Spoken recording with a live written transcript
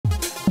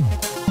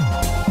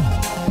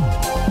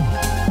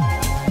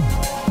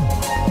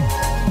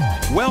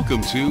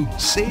Welcome to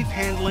Safe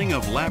Handling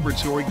of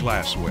Laboratory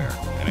Glassware,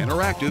 an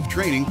interactive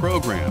training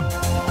program.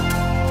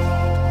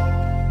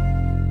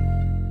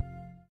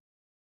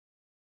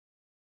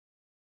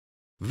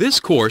 This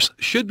course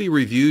should be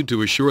reviewed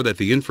to assure that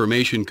the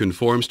information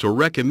conforms to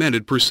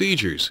recommended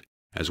procedures,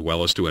 as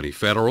well as to any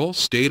federal,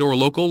 state, or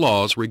local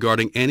laws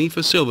regarding any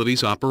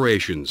facility's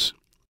operations.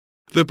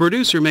 The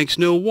producer makes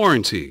no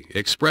warranty,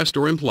 expressed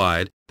or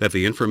implied, that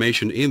the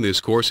information in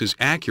this course is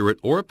accurate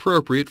or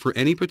appropriate for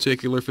any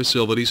particular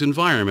facility's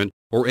environment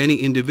or any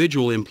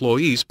individual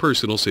employee's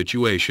personal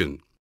situation.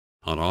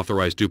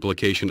 Unauthorized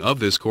duplication of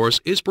this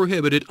course is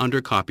prohibited under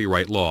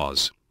copyright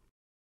laws.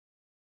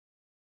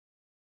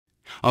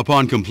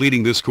 Upon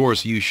completing this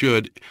course, you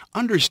should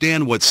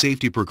understand what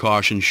safety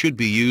precautions should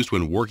be used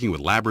when working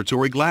with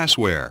laboratory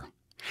glassware,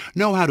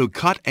 know how to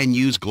cut and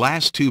use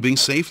glass tubing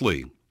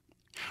safely,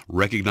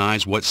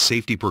 recognize what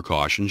safety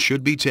precautions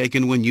should be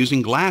taken when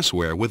using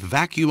glassware with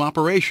vacuum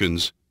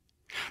operations,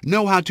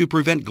 know how to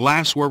prevent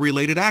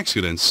glassware-related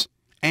accidents,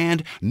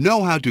 and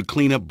know how to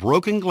clean up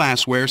broken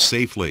glassware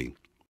safely.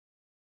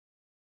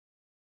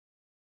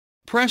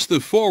 Press the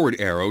forward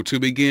arrow to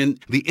begin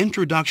the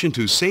Introduction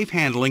to Safe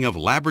Handling of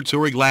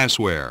Laboratory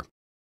Glassware.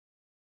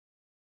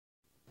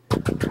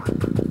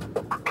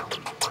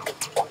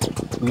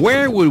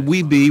 Where would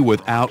we be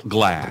without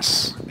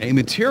glass? A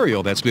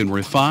material that's been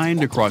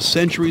refined across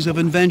centuries of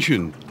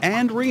invention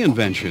and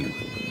reinvention.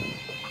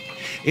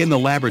 In the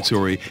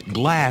laboratory,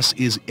 glass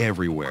is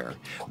everywhere.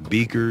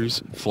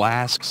 Beakers,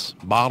 flasks,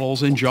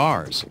 bottles, and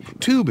jars,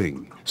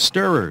 tubing,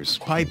 stirrers,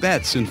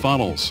 pipettes, and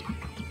funnels.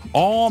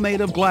 All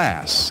made of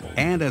glass,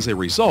 and as a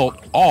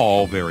result,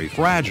 all very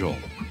fragile.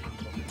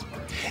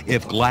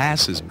 If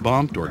glass is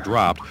bumped or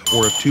dropped,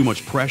 or if too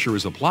much pressure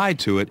is applied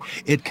to it,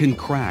 it can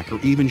crack or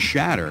even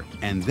shatter,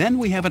 and then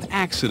we have an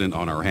accident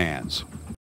on our hands.